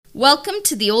Welcome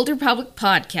to the Old Republic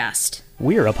Podcast.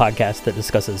 We are a podcast that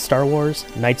discusses Star Wars,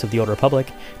 Knights of the Old Republic,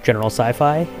 general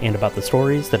sci-fi, and about the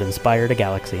stories that inspired a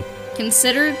galaxy.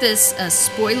 Consider this a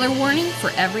spoiler warning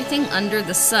for everything under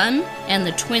the sun and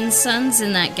the twin suns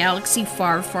in that galaxy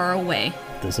far, far away.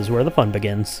 This is where the fun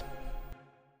begins.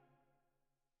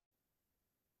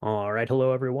 All right,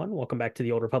 hello everyone. Welcome back to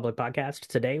the Old Republic podcast.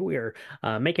 Today we are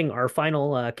making our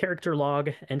final character log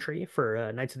entry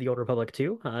for Knights of the Old Republic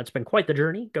 2. It's been quite the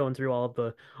journey going through all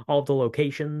of the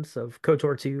locations of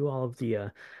KOTOR 2, all of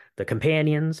the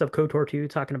companions of KOTOR 2,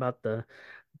 talking about the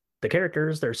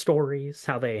characters, their stories,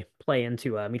 how they play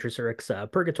into Mitra Surik's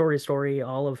purgatory story,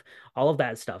 all of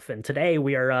that stuff. And today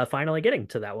we are finally getting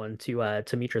to that one to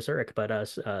Mitra Surik.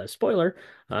 But spoiler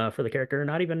for the character,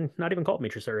 not even called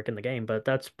Mitra Surik in the game, but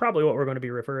that's probably what we're going to be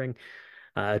referring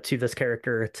to this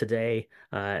character today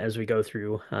as we go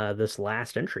through this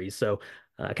last entry. So.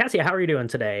 Cassia, how are you doing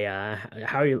today?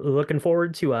 How are you looking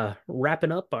forward to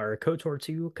wrapping up our KOTOR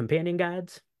 2 companion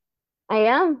guides? I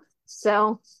am.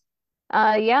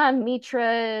 Yeah,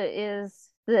 Mitra is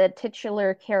the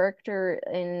titular character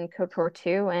in KOTOR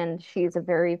 2, and she's a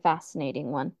very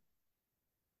fascinating one.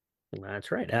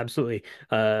 That's right, absolutely.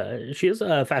 She is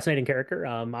a fascinating character.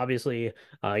 Obviously,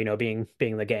 being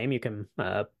the game, you can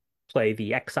play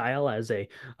the Exile as a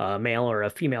male or a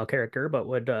female character, but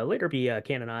would later be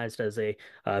canonized as a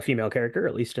female character,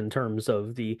 at least in terms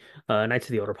of the Knights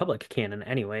of the Old Republic canon,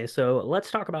 anyway. So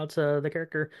let's talk about the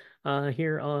character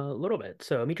here a little bit.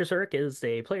 So Mitra Surik is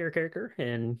a player character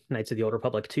in Knights of the Old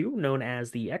Republic 2, known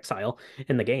as the Exile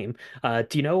in the game.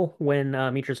 Do you know when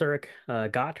Mitra Surik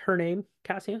got her name,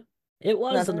 Cassia? It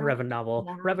was in the Revenant. Revan novel.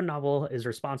 Yeah. Revan novel is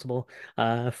responsible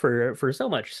for so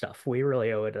much stuff. We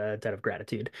really owe it a debt of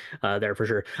gratitude there for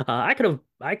sure. I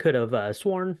could have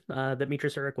sworn that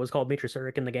Mitra Surik was called Mitra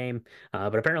Surik in the game,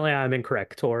 but apparently I'm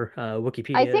incorrect, or I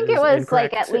Wikipedia think it is was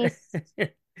like at incorrect.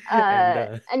 least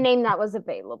And a name that was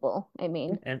available. I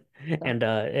mean, and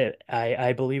so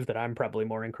I believe that I'm probably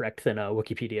more incorrect than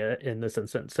Wikipedia in this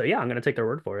instance. So yeah, I'm gonna take their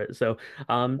word for it. So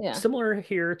yeah. similar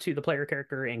here to the player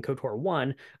character in KOTOR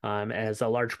 1, as a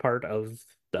large part of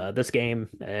this game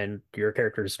and your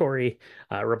character's story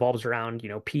revolves around,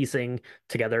 piecing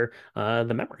together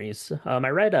the memories. I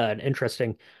read an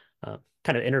interesting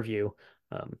kind of interview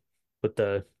um, with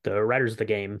the writers of the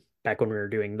game back when we were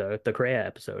doing the Korea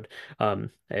episode. And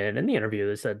in the interview,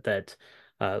 they said that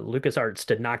LucasArts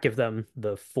did not give them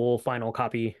the full final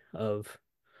copy of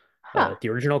Huh. the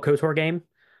original KOTOR game,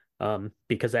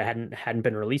 because it hadn't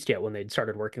been released yet when they'd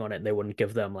started working on it, and they wouldn't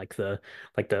give them like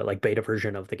beta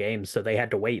version of the game. So they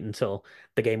had to wait until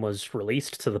the game was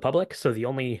released to the public. So the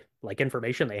only like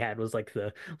information they had was like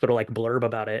the little like blurb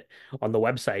about it on the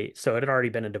website. So it had already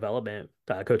been in development,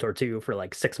 KOTOR 2, for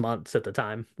like 6 months at the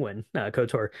time when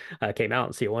KOTOR came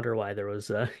out. So you wonder why there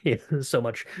was so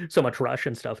much rush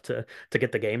and stuff to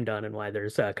get the game done, and why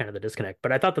there's kind of the disconnect.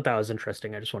 But I thought that was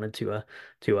interesting. I just wanted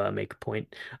to make a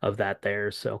point of that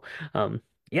there. So um,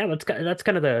 yeah, that's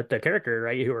kind of the character,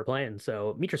 right, who we're playing.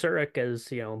 So Mitra Surik is,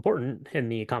 important in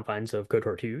the confines of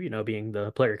KOTOR 2, being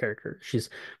the player character. She's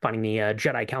finding the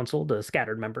Jedi Council, the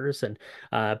scattered members, and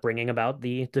bringing about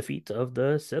the defeat of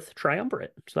the Sith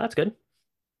Triumvirate. So that's good.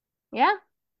 Yeah.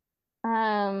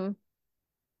 Um,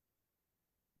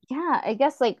 yeah, I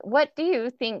guess like what do you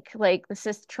think like the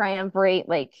Sith triumvirate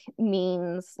like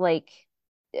means uh,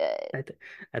 I th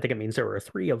I think it means there were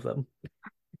three of them.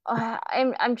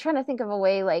 I'm trying to think of a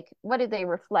way like what do they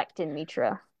reflect in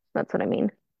Mitra? That's what I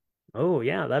mean. Oh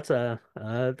yeah, that's a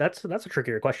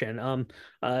trickier question.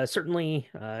 Certainly,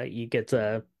 you get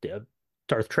Darth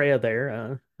Treya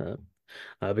there.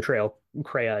 Betrayal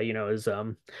Kreia, is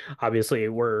obviously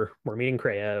we're meeting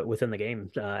Kreia within the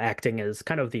game, acting as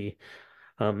kind of the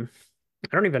um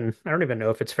I don't even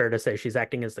know if it's fair to say she's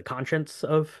acting as the conscience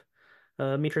of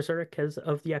Mitra Surik, as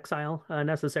of the Exile,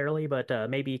 necessarily, but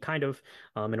maybe kind of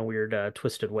in a weird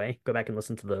twisted way. Go back and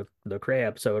listen to the Kreia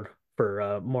episode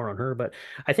for more on her. But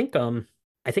I think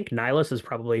Nihilus is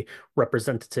probably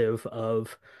representative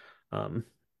of um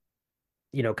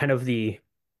kind of the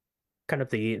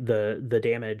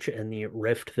damage and the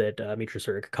rift that Mitra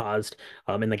Surik caused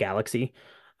in the galaxy,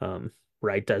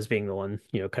 right? As being the one,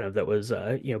 kind of that was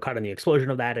caught in the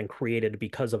explosion of that and created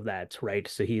because of that, right?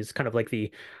 So he's kind of like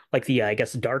the I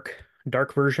guess dark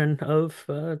version of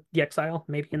the Exile,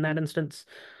 maybe in that instance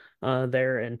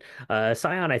there. And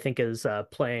Scion, I think, is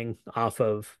playing off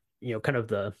of kind of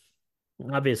the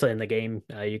obviously in the game,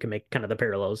 you can make kind of the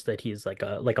parallels that he's like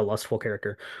a lustful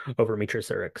character over Mitra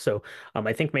Surik. So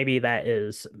I think maybe that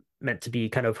is meant to be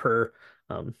kind of her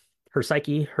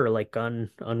psyche, her like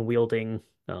unwielding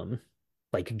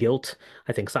like guilt.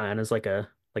 I think Scion is like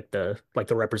like the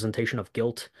representation of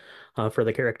guilt for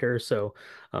the character.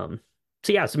 Um,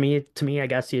 so yeah, to me, I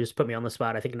guess you just put me on the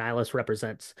spot. I think Nihilus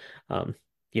represents um,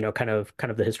 kind of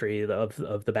the history of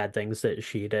the bad things that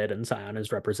she did, and Scion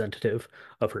is representative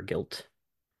of her guilt.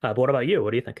 But what about you?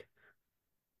 What do you think?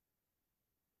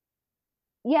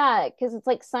 Yeah, because it's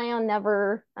like Scion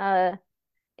never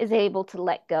is able to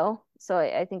let go. So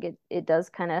I think it does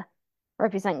kind of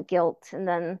represent guilt. And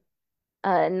then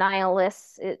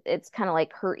Nihilus, it's kind of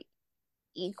like her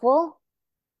equal,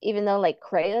 even though like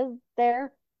Krea's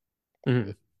there.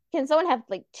 Mhm. Can someone have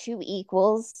like two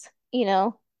equals,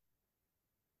 and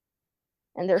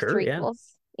they're Sure, three yeah.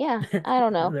 equals? Yeah, I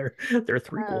don't know. They're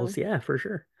threequels, Um, yeah, for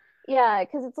sure. yeah,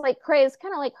 because it's like Krea's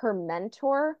kind of like her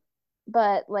mentor,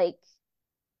 but like,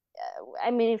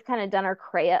 I mean, we've kind of done our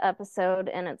Kreia episode,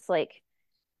 and it's like,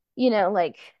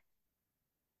 like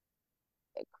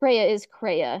Kreia is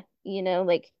Kreia,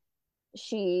 like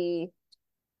she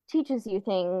teaches you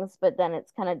things, but then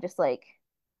it's kind of just like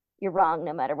you're wrong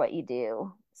no matter what you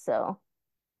do. So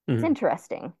it's Mhm.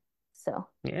 interesting. So,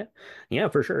 Yeah, yeah,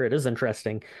 for sure. It is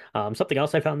interesting. Something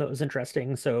else I found that was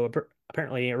interesting. So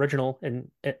apparently, originally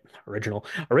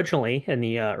in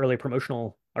the early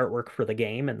promotional artwork for the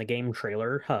game and the game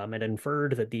trailer, it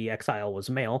inferred that the Exile was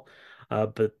male,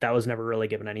 but that was never really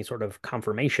given any sort of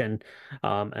confirmation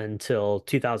until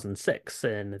 2006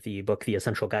 in the book The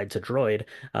Essential Guide to Droid.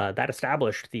 That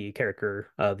established the character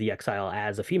of the Exile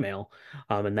as a female.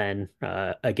 And then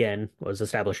again was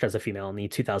established as a female in the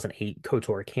 2008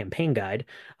 KOTOR campaign guide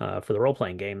for the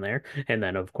role-playing game there. And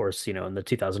then, of course, in the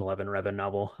 2011 Revan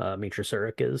novel, Mitra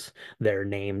Surik is there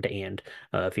named and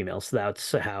female. So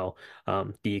that's how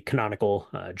the canonical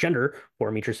gender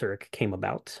for Mitra Surik came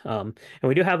about. And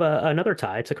we do have another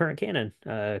tie to current canon,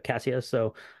 Cassia.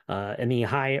 So in the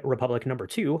High Republic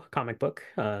 #2 comic book,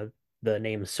 the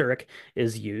name Surik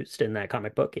is used in that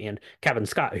comic book, and Kevin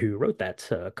Scott, who wrote that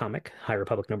comic, High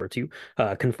Republic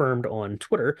 #2, confirmed on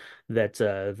Twitter that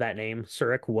that name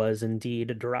Surik was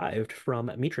indeed derived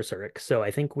from Mitra Surik. So I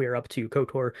think we're up to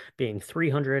KOTOR being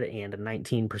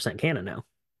 319% canon now.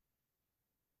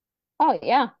 oh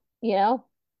yeah, you know,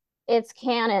 it's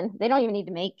canon. They don't even need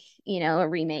to make, a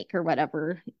remake or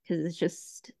whatever because it's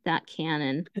just that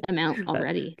canon amount That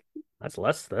already. that's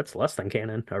less than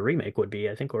canon. A remake would be.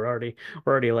 I think we're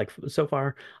already like so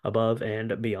far above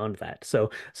and beyond that. So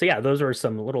yeah, those are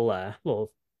some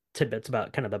little tidbits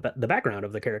about kind of the background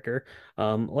of the character.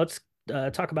 Let's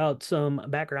talk about some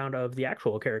background of the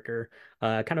actual character,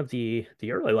 kind of the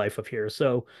early life of here.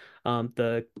 So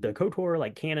the KOTOR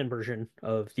like canon version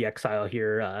of the Exile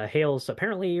here hails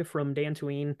apparently from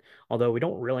Dantooine, although we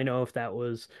don't really know if that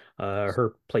was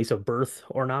her place of birth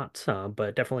or not,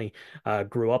 but definitely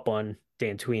grew up on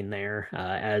Dantooine there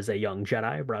as a young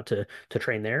Jedi, brought to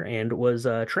train there, and was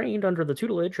trained under the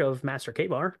tutelage of Master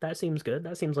Kabar. That seems good.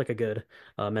 That seems like a good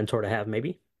mentor to have,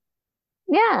 maybe.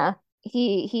 Yeah,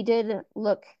 he did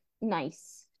look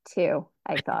nice too,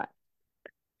 I thought.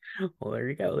 Well, there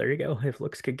you go. There you go. If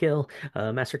looks could kill,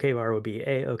 Master Kabar would be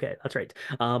a-okay. That's right.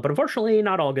 But unfortunately,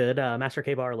 not all good. Master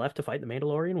Kabar left to fight the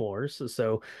Mandalorian Wars,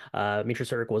 so Mitra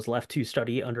Surik was left to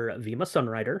study under Vima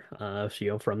Sunrider,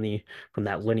 from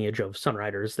that lineage of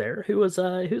Sunriders there, who's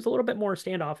a little bit more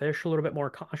standoffish, a little bit more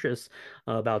cautious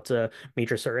about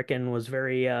Mitra Surik, and was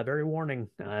very warning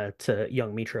to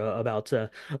young Mitra about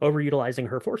overutilizing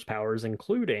her force powers,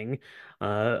 including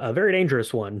a very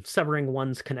dangerous one, severing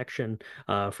one's connection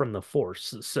from the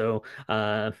Force. So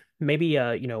maybe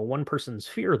one person's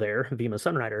fear there, Vima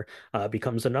Sunrider,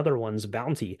 becomes another one's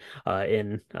bounty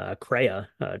in Kreia,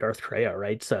 Darth Kreia,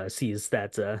 right? Sees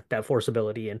that Force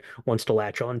ability and wants to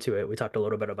latch onto it. We talked a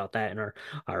little bit about that in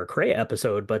our Kreia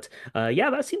episode, but yeah,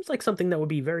 that seems like something that would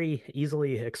be very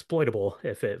easily exploitable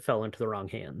if it fell into the wrong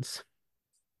hands.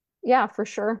 Yeah, for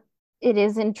sure. It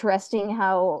is interesting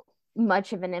how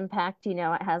much of an impact, it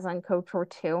has on KOTOR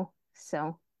too.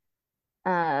 So,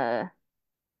 uh,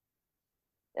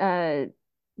 uh,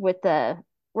 with the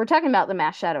we're talking about the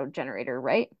mass shadow generator,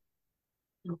 right?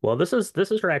 Well, this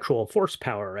is her actual force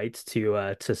power, right?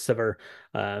 To sever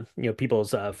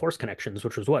people's force connections,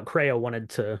 which was what Kreia wanted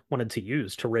to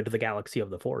use to rid the galaxy of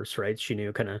the force, right? She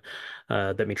knew kind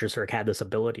of that Mitra Surik had this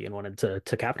ability and wanted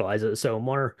to capitalize it. So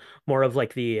more of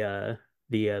like the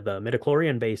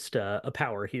midichlorian based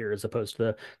power here as opposed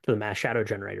to the mass shadow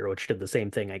generator, which did the same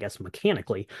thing, I guess,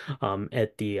 mechanically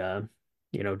at the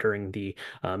during the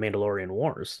Mandalorian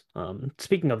Wars.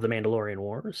 Speaking of the Mandalorian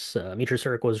Wars, Mitra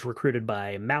Surik was recruited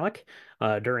by Malik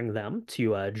during them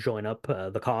to join up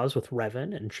the cause with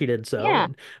Revan, and she did so Yeah,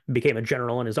 and became a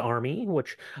general in his army,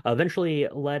 which eventually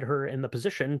led her in the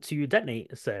position to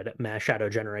detonate said mass shadow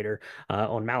generator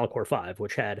on Malachor 5,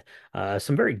 which had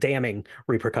some very damning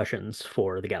repercussions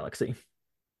for the galaxy.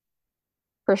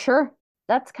 for sure.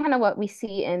 That's kind of what we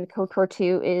see in KOTOR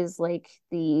 2 is like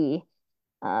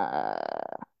uh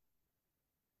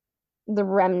the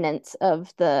remnants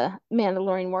of the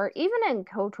Mandalorian War. Even in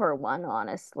KOTOR 1,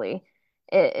 honestly,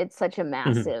 it's such a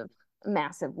Mhm.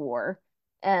 massive war.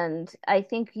 And I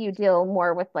think you deal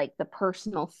more with like the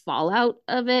personal fallout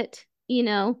of it,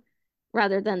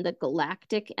 rather than the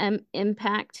galactic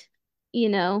impact, you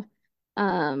know.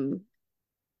 Um,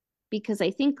 because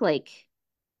I think like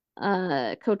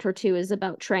KOTOR 2 is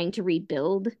about trying to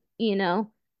rebuild, you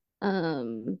know,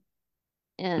 um,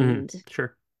 and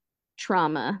Sure.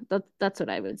 trauma. That's what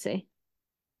I would say.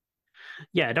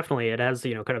 Yeah, definitely. It has,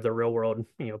 kind of the real world,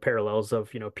 parallels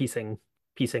of, piecing,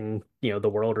 the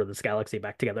world or this galaxy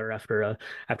back together after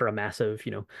a massive,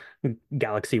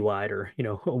 galaxy wide or,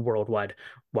 a worldwide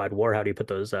wide war. How do you put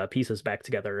those pieces back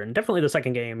together? And definitely the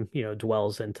second game,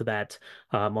 dwells into that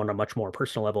on a much more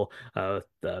personal level.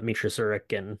 The Mitra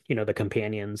Surik and, the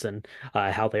companions and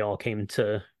how they all came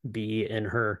to be in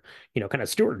her, kind of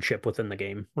stewardship within the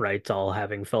game, right? All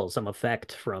having felt some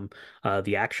effect from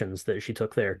the actions that she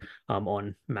took there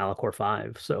on Malachor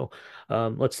 5. So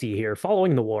let's see here.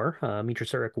 Following the war, Mitra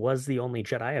Surik was the only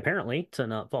Jedi, apparently, to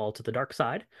not fall to the dark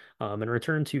side and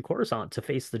returned to Coruscant to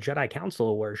face the Jedi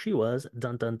Council, where she was,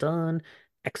 dun dun dun,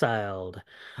 exiled.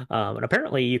 And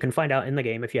apparently, you can find out in the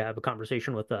game if you have a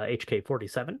conversation with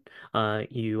HK-47.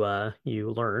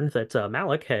 You learn that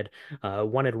Malik had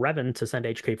wanted Revan to send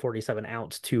HK-47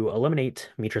 out to eliminate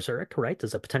Mitra Surik, right,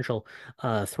 as a potential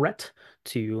threat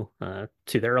to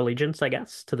their allegiance, I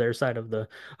guess, to their side of the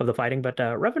fighting. But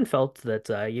Revan felt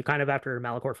that you kind of after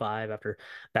Malachor 5, after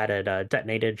that had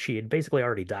detonated, she had basically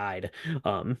already died,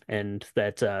 and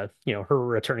that her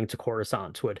returning to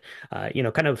Coruscant would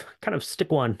kind of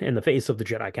stick one in the face of the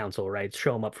Jedi Council, right?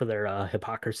 Show them up for their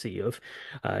hypocrisy of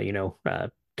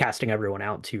casting everyone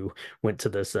out who went to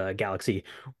this galaxy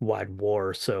wide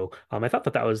war. So I thought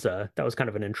that was kind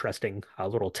of an interesting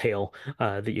little tale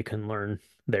that you can learn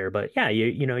there. But yeah,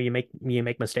 you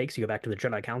make mistakes, you go back to the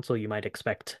Jedi Council, you might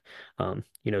expect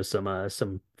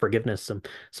some forgiveness,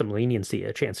 some leniency,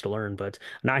 a chance to learn, but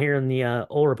not here in the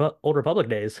old Republic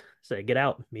days. Say, get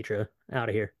out, Mitra, out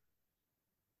of here.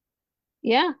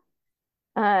 Yeah.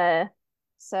 Uh,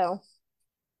 so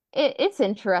it's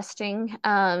interesting.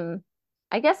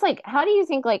 I guess like how do you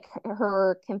think like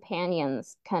her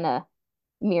companions kind of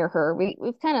mirror her?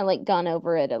 We've kind of like gone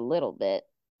over it a little bit.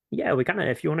 Yeah, we kind of,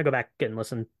 if you want to go back and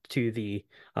listen to the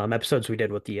episodes we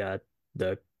did with the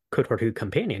KOTOR 2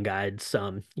 companion guides,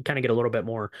 you kind of get a little bit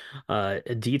more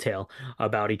detail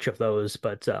about each of those.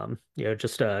 But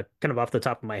just kind of off the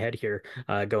top of my head here,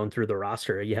 going through the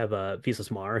roster, you have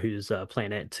Visas Mar, whose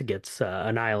planet gets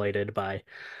annihilated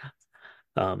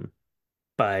um,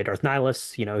 by Darth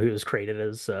Nihilus, who was created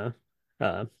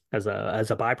uh, as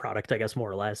a byproduct, I guess,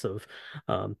 more or less of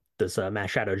this mass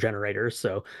shadow generator.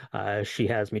 So she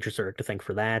has Mitra Surik to thank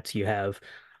for that.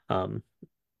 Um,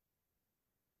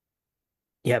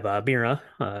 Mira,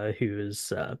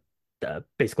 who's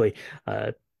basically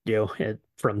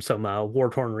from some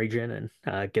war-torn region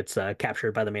and gets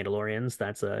captured by the Mandalorians.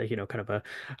 That's kind of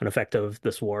an effect of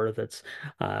this war that's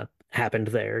happened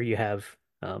there. You have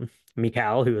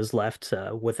Mikal, who is left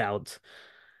without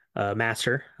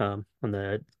master on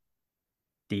the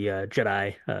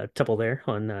Jedi temple there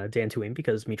on Dantooine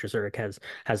because Mitra Surik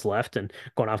has left and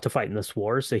gone off to fight in this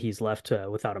war, so he's left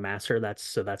without a master.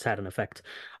 That's had an effect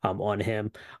on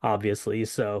him, obviously.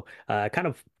 So kind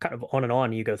of on and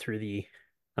on you go through the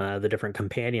different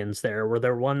companions there. Were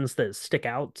there ones that stick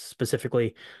out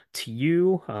specifically to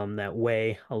you that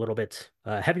weigh a little bit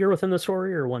heavier within the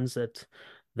story, or ones that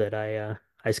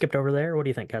I skipped over there? What do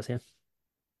you think, Cassia?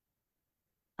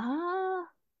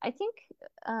 I think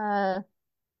uh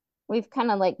we've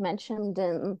kind of like mentioned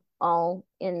in all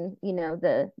in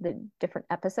the different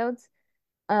episodes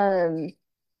um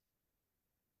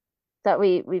that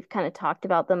we've kind of talked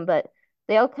about them, but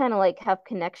they all kind of like have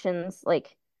connections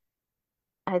like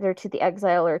either to the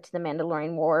Exile or to the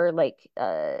Mandalorian War, like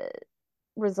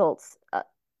results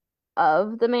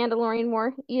of the Mandalorian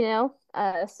War,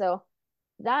 so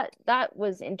that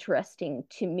was interesting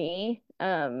to me.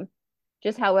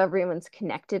 Just how everyone's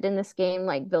connected in this game,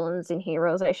 like villains and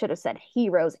heroes. I should have said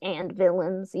heroes and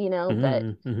villains, but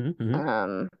Mm-hmm, mm-hmm,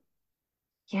 um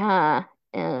yeah,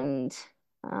 and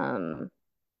Um,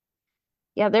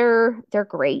 yeah, they're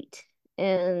great.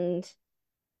 And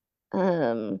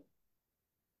um,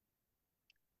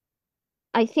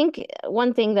 I think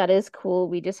one thing that is cool,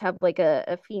 we just have like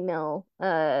a female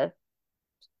hero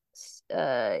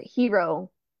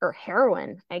or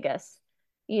heroine, I guess,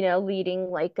 leading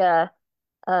like a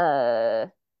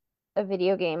a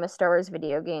video game, a Star Wars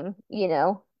video game,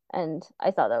 and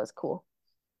I thought that was cool.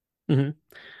 Hmm.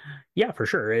 Yeah, for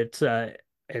sure. It's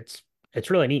it's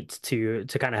really neat to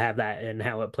kind of have that and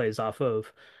how it plays off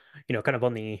of, kind of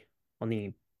on the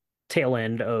tail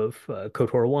end of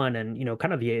KOTOR 1, and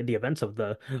kind of the events of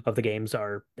the games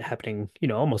are happening,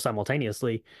 almost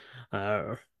simultaneously,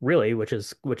 really, which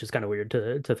is kind of weird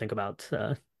to think about,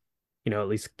 at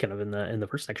least kind of in the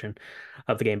first section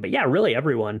of the game. But yeah, really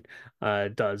everyone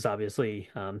does. Obviously,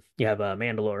 you have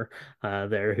Mandalore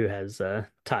there who has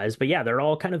ties, but yeah, they're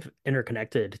all kind of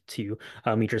interconnected to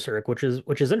Meetra Surik,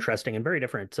 which is interesting and very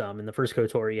different. In the first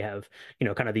KOTOR, you have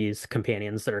kind of these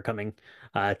companions that are coming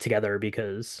together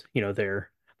because they're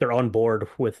on board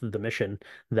with the mission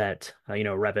that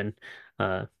Revan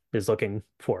uh, is looking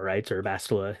for, right? Or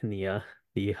Bastila in the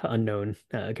unknown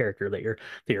character that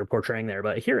you're portraying there.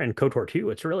 But here in KOTOR 2,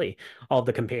 it's really all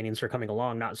the companions are coming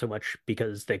along, not so much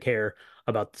because they care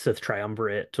about the Sith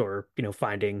Triumvirate or,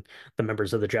 finding the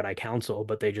members of the Jedi Council,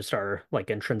 but they just are like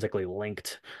intrinsically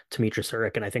linked to Mitra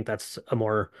Surik. And I think that's a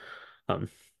more, um,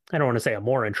 I don't want to say a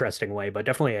more interesting way, but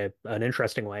definitely an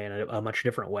interesting way and a much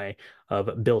different way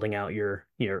of building out your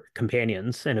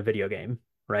companions in a video game,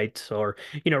 right? Or,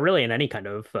 really in any kind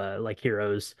of like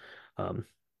heroes. Um,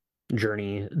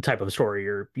 Journey type of story,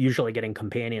 you're usually getting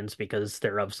companions because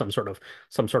they're of some sort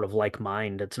of like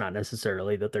mind. It's not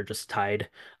necessarily that they're just tied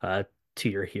uh to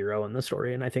your hero in the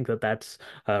story. And I think that that's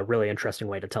a really interesting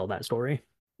way to tell that story.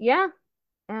 Yeah,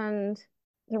 and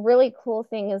the really cool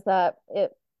thing is that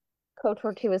it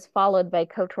KOTOR 2 is followed by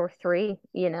KOTOR 3,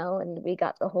 and we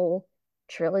got the whole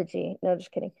trilogy. No,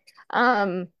 just kidding.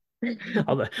 Um,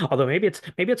 Although maybe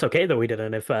it's okay that we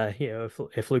didn't, if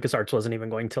if LucasArts wasn't even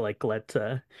going to like let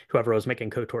whoever was making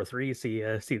KOTOR 3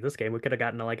 see this game, we could have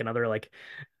gotten like another like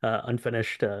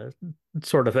unfinished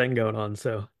sort of thing going on.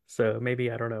 So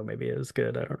maybe, I don't know, maybe it was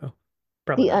good. I don't know.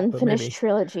 Probably the not, but unfinished maybe.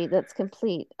 that's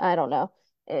complete. I don't know.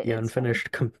 The It's fine.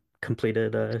 unfinished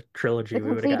completed The trilogy, we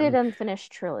would have completed gotten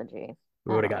unfinished trilogy.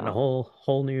 we I would have don't gotten a know. whole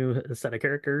new set of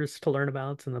characters to learn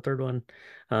about in the third one.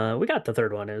 We got the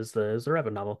third one is the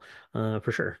Revan novel,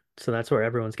 for sure. So that's where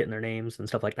everyone's getting their names and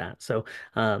stuff like that. So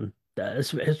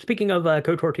speaking of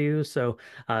KOTOR 2, so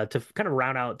to kind of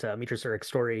round out Mitra Surik's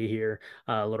story here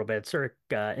a little bit, Surik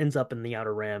ends up in the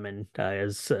Outer Rim and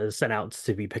is sent out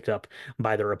to be picked up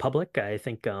by the Republic. I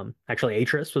think actually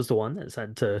Atris was the one that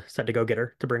said to go get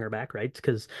her to bring her back, right?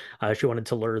 Because she wanted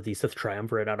to lure the Sith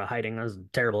Triumvirate out of hiding. That was a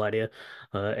terrible idea,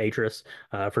 Atris,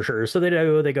 for sure. So they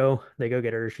go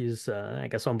get her. She's I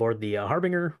guess on board the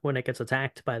Harbinger when it gets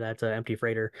attacked by that empty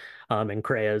freighter, and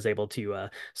Kreia is able to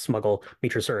smuggle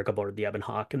Mitra Surik aboard the Ebon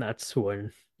Hawk, and that's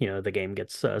when the game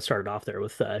gets started off there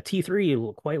with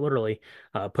T3 quite literally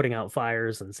putting out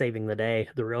fires and saving the day,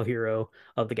 the real hero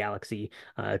of the galaxy,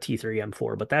 T3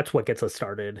 M4. But that's what gets us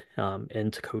started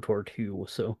into KOTOR 2.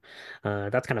 So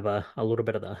that's kind of a little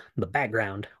bit of the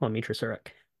background on Mitra Surik.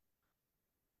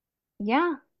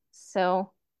 Yeah.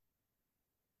 So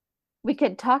we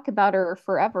could talk about her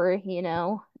forever,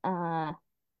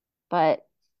 but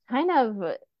kind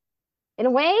of in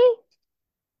a way,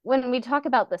 when we talk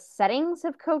about the settings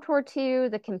of KOTOR 2,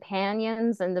 the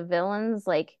companions and the villains,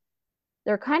 like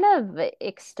they're kind of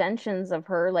extensions of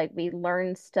her. Like we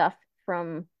learn stuff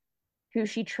from who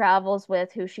she travels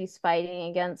with, who she's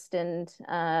fighting against, and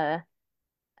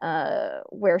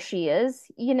where she is,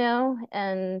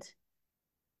 and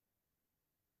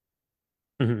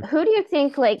Mhm. who do you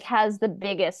think like has the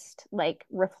biggest like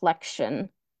reflection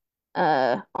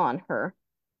on her?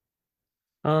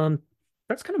 Um,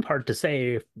 that's kind of hard to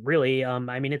say, really.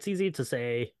 I mean, it's easy to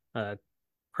say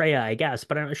Kreia, I guess,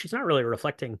 but she's not really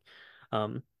reflecting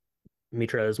um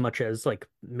Mitra as much as like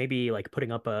maybe like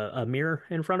putting up a mirror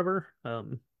in front of her.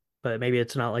 But maybe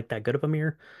it's not like that good of a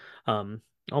mirror. Um,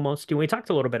 almost. We talked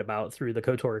a little bit about through the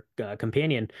KOTOR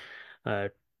companion uh,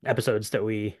 episodes that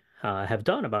we have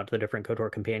done about the different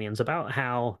KOTOR companions, about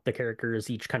how the characters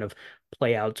each kind of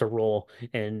play out a role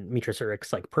in Mitra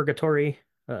Surik's like purgatory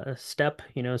step,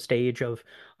 stage of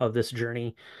this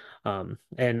journey.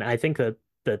 And I think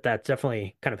that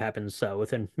definitely kind of happens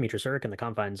within Mitra Surik in the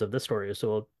confines of this story. So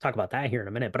we'll talk about that here in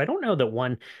a minute. But I don't know that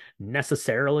one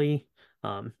necessarily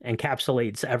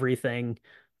encapsulates everything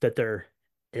that there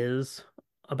is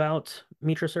about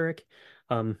Mitra Surik.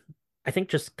 Um, I think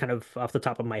just kind of off the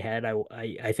top of my head,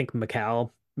 I think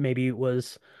Macau maybe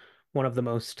was one of the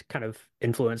most kind of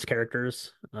influenced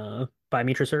characters by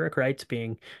Mitra Surik, right?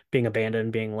 Being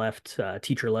abandoned, being left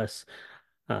teacherless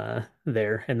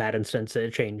there. In that instance,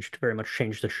 it changed very much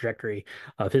changed the trajectory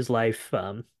of his life.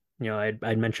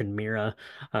 I'd mentioned Mira,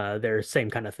 their same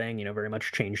kind of thing, very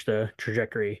much changed the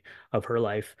trajectory of her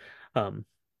life. Um,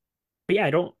 but yeah, I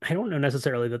don't know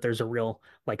necessarily that there's a real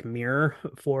like mirror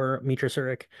for Mitra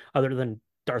Surik other than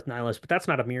Darth Nihilus, but that's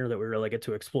not a mirror that we really get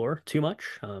to explore too much.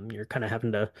 You're kind of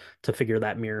having to figure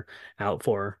that mirror out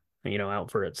for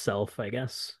itself, I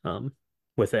guess.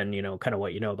 Within, kind of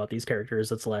what you know about these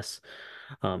characters, it's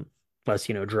um less,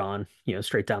 drawn,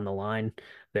 straight down the line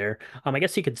there. I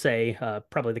guess you could say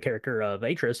probably the character of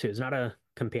Atris, who's not a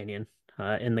companion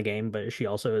in the game, but she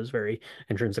also is very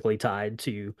intrinsically tied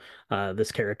to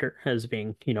this character as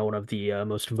being, one of the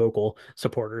most vocal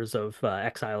supporters of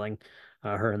exiling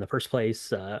her in the first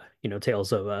place.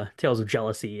 Tales of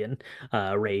jealousy and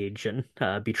rage and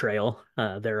betrayal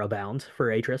there abound for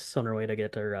Atris on her way to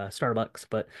get her Starbucks.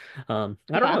 But I don't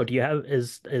Yeah. know. Do you have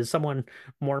is someone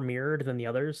more mirrored than the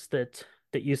others that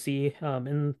you see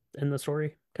in the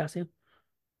story, Cassian?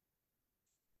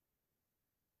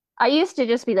 I used to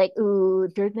just be like, ooh,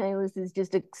 Dirk Nihilus is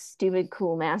just a stupid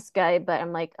cool mask guy, but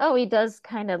I'm like, oh, he does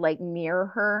kind of like mirror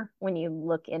her when you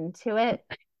look into it.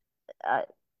 Uh,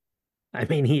 I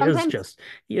mean, he is sometimes, just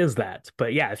he is that.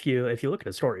 But yeah, if you look at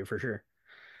his story for sure.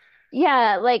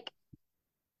 yeah, like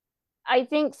I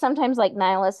think sometimes like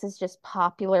Nihilus is just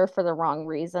popular for the wrong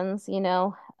reasons, you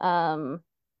know?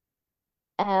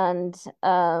 And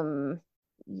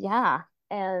yeah,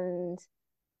 and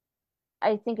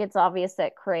I think it's obvious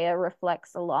that Kreia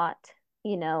reflects a lot,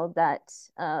 you know, that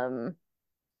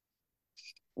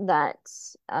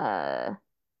uh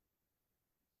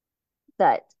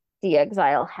that the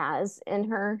exile has in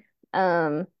her.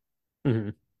 Um, Hmm.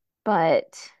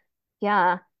 but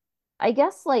yeah, I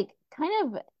guess like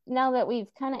kind of now that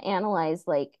we've kind of analyzed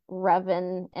like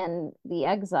Revan and the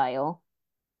exile,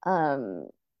 um,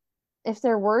 if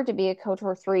there were to be a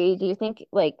KOTOR 3, do you think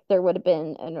like there would have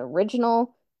been an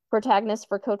original protagonist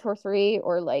for KOTOR 3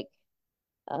 or like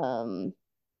um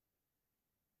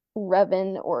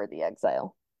Revan or the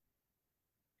exile?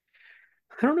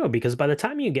 I don't know because by the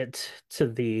time you get to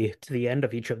the end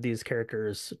of each of these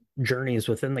characters' journeys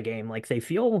within the game, like they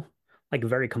feel like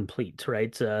very complete,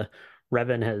 right?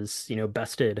 Revan has,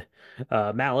 bested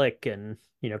Malik and,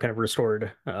 kind of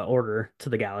restored order to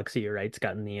the galaxy, right? It's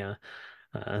gotten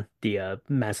the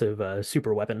massive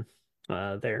super weapon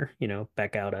there,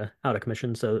 back out of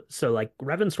commission. So like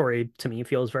Revan's story to me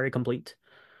feels very complete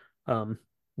um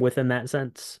within that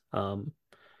sense.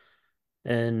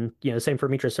 And same for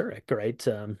Mitra Surik, right?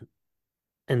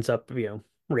 Ends up,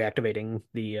 reactivating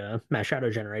the mass shadow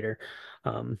generator,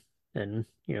 um, and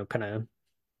kind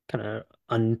of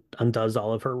undoes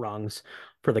all of her wrongs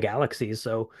for the galaxy.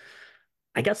 So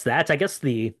I guess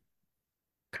the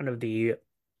kind of the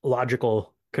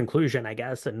logical conclusion, I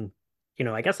guess, and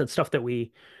I guess it's stuff that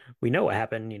we know what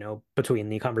happened, between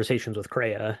the conversations with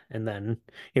Kreia and then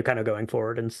kind of going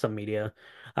forward in some media.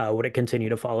 Would it continue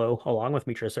to follow along with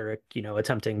Mitra Surik,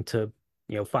 attempting to,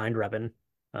 find Revan,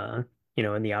 uh,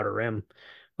 in the Outer Rim?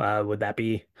 Would that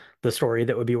be the story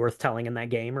that would be worth telling in that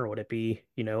game, or would it be,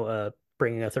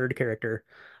 bringing a third character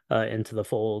into the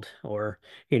fold, or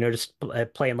just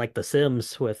playing like The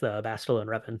Sims with Bastila and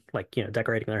Revan, like,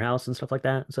 decorating their house and stuff like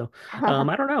that. So, I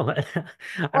don't know.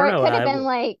 I Or don't it know. could have been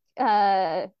like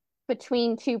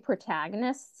between two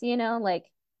protagonists, you know,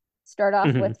 like start off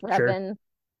Mhm, with sure. Revan,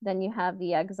 then you have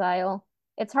the exile.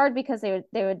 It's hard because they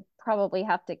would probably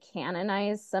have to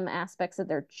canonize some aspects of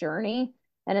their journey,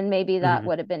 and then maybe that Hmm.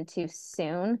 would have been too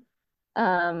soon.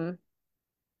 Um,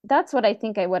 that's what I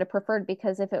think I would have preferred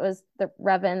because if it was the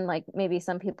Revan, like maybe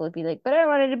some people would be like, but I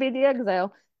wanted to be the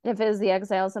exile. And if it was the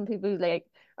exile, some people would be like,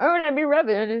 I want to be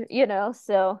Revan, you know.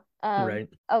 So, Right.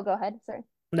 oh, go ahead. Sorry.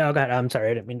 No, God, I'm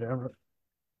sorry. I didn't mean to interrupt.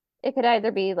 It could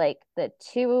either be like the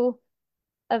two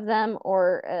of them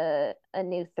or a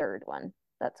new third one.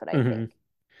 That's what I Hmm. think.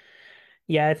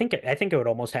 Yeah, I think it would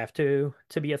almost have to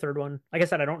be a third one. Like I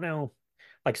said, I don't know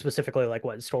like specifically like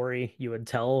what story you would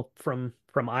tell from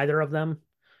either of them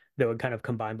that would kind of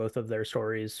combine both of their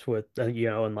stories with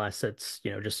unless it's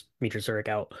just Mitra Surik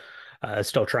out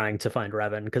still trying to find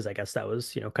Revan because I guess that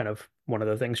was kind of one of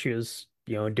the things she was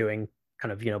doing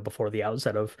kind of before the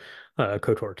outset of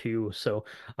KOTOR 2. So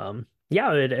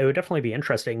Yeah, it would definitely be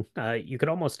interesting. You could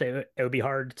almost it would be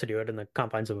hard to do it in the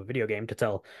confines of a video game to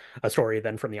tell a story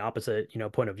then from the opposite,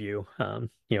 point of view.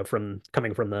 From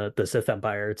coming from the Sith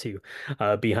Empire to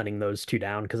be hunting those two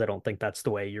down, because I don't think that's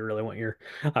the way you really want your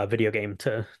video game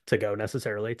to go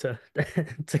necessarily to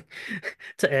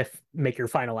to make your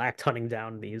final act hunting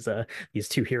down these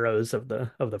two heroes of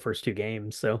the first two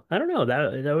games. So I don't know,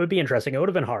 that would be interesting. It would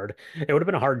have been hard. It would have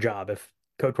been a hard job if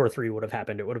KOTOR 3 would have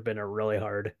happened. It would have been a really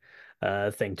hard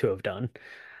thing to have done,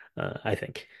 I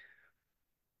think.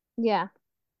 Yeah,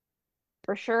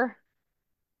 for sure.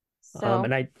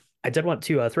 And So, I did want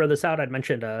to throw this out. I'd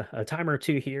mentioned a time or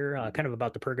two here, kind of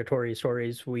about the purgatory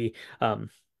stories. We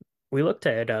looked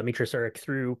at Mitra Surik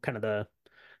through kind of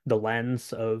the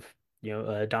lens of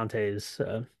Dante's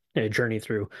journey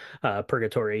through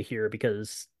purgatory here,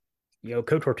 because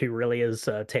KOTOR 2 really is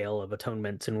a tale of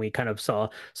atonement, and we kind of saw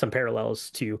some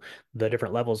parallels to the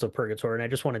different levels of purgatory. And I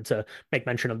just wanted to make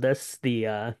mention of this,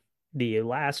 the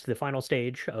final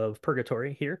stage of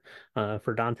purgatory here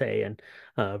for Dante and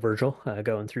Virgil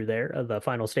going through there. The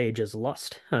final stage is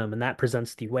lust, and that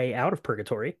presents the way out of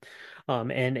purgatory.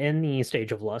 And in the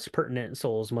stage of lust, pertinent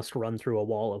souls must run through a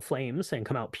wall of flames and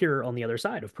come out pure on the other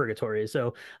side of purgatory.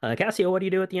 So, Cassio, what do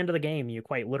you do at the end of the game? You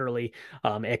quite literally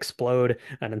explode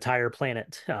an entire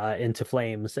planet into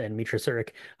flames, and Mitra Surik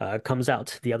comes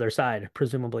out the other side,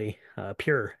 presumably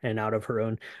pure and out of her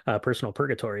own personal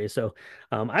purgatory. So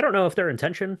I don't know if their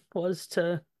intention was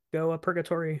to go a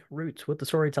purgatory route with the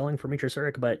storytelling for Mitra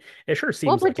Surik, but it sure we'll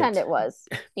seems like pretend it. it was,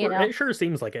 you know? It sure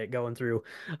seems like it going through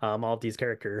all of these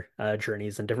character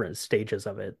journeys and different stages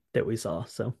of it that we saw.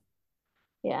 So,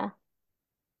 Yeah.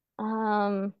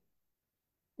 Um,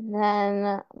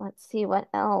 then let's see what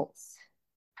else.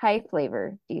 Pie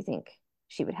flavor do you think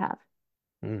she would have?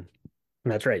 mm,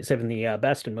 that's right. Saving the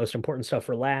best and most important stuff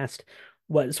for last.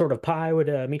 What sort of pie would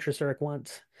Mitra Surik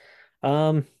want?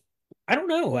 Um, I don't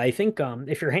know. I think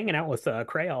if you're hanging out with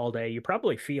Kreia all day, you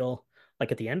probably feel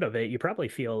like at the end of it, you probably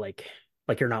feel like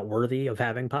you're not worthy of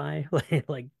having pie.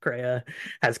 Like Kreia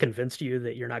has convinced you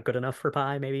that you're not good enough for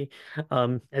pie, maybe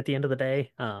at the end of the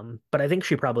day. But I think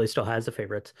she probably still has a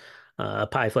favorite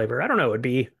pie flavor. I don't know.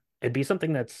 It'd be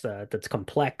something that's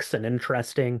complex and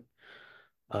interesting.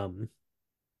 Um,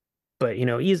 but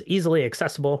easily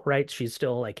accessible, right? She's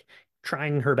still like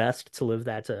trying her best to live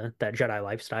that Jedi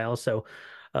lifestyle.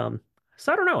 Um,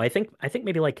 so I don't know. I think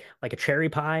maybe like a cherry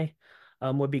pie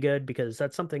would be good, because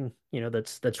that's something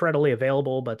that's readily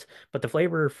available, but the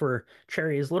flavor for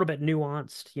cherry is a little bit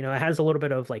nuanced. It has a little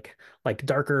bit of like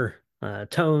darker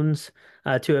tones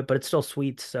to it, but it's still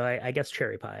sweet. So I guess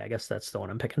cherry pie. I guess that's the one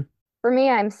I'm picking. For me,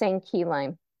 I'm saying key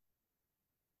lime.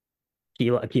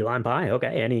 Key lime pie.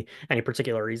 Okay. Any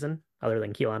particular reason other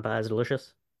than key lime pie is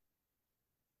delicious?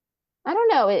 I don't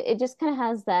know. It just kind of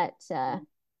has that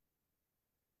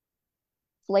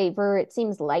flavor. It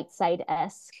seems light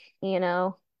side-esque, you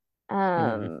know. Mm,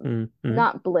 Um, mm, mm.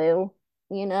 not blue,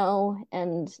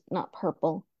 and not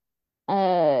purple.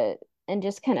 Uh, and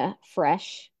just kind of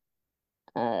fresh.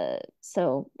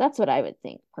 So that's what I would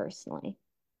think personally.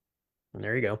 And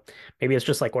there you go. Maybe it's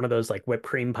just like one of those like whipped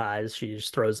cream pies she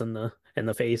just throws in the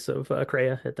face of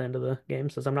Kreia at the end of the game.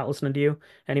 Says, "I'm not listening to you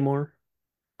anymore.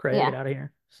 Kreia, get Yeah. out of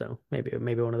here." So maybe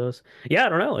one of those. Yeah, I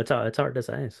don't know. It's hard to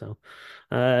say. So,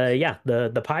 yeah,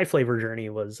 the pie flavor journey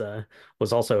was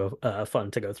also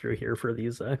fun to go through here for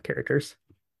these characters.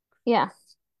 Yeah,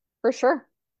 for sure.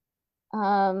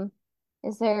 Um,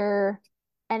 is there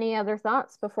any other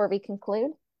thoughts before we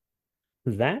conclude?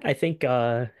 That I think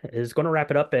is going to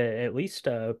wrap it up at least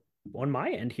on my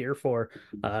end here for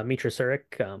Mitra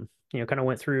Surik. Kind of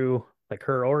went through like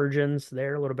her origins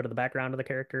there, a little bit of the background of the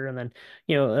character, and then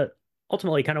you know uh,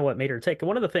 ultimately kind of what made her tick.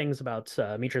 One of the things about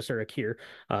Mitra Surik here,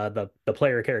 the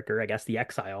player character, I guess the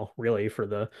Exile, really for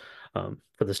the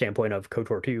standpoint of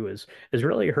KOTOR 2 is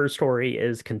really her story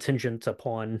is contingent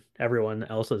upon everyone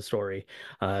else's story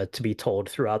to be told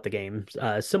throughout the game,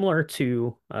 similar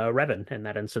to Revan in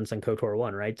that instance in KOTOR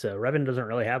 1, right? Revan doesn't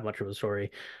really have much of a story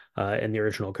in the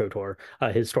original KOTOR.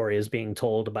 His story is being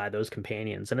told by those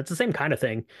companions, and it's the same kind of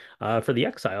thing for the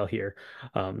Exile here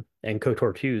in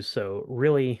KOTOR 2. So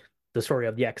really, the story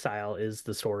of the Exile is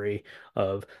the story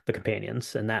of the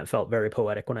companions, and that felt very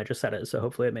poetic when I just said it. So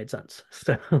hopefully it made sense.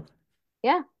 So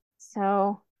Yeah.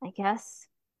 So I guess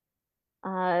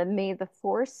may the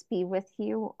force be with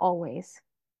you always.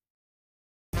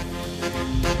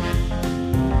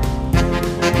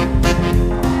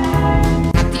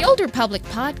 The Old Republic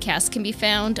podcast can be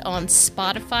found on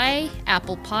Spotify,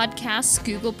 Apple Podcasts,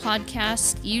 Google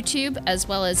Podcasts, YouTube, as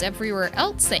well as everywhere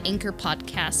else that Anchor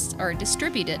podcasts are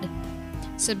distributed.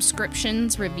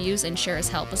 Subscriptions, reviews, and shares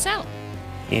help us out.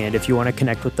 And if you want to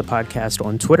connect with the podcast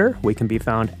on Twitter, we can be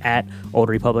found at Old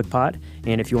Republic Pod.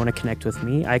 And if you want to connect with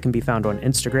me, I can be found on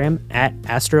Instagram at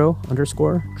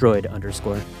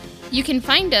astro_droid_. You can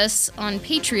find us on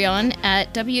Patreon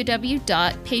at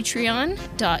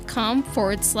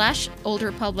www.patreon.com/Old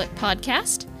Republic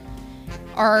Podcast.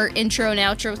 Our intro and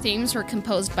outro themes were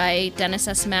composed by Dennis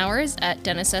S. Mowers at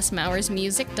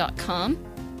DennisSMowersMusic.com.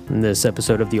 This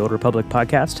episode of the Old Republic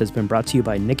Podcast has been brought to you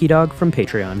by Nicky Dog from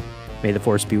Patreon. May the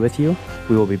Force be with you.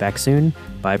 We will be back soon.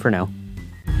 Bye for now.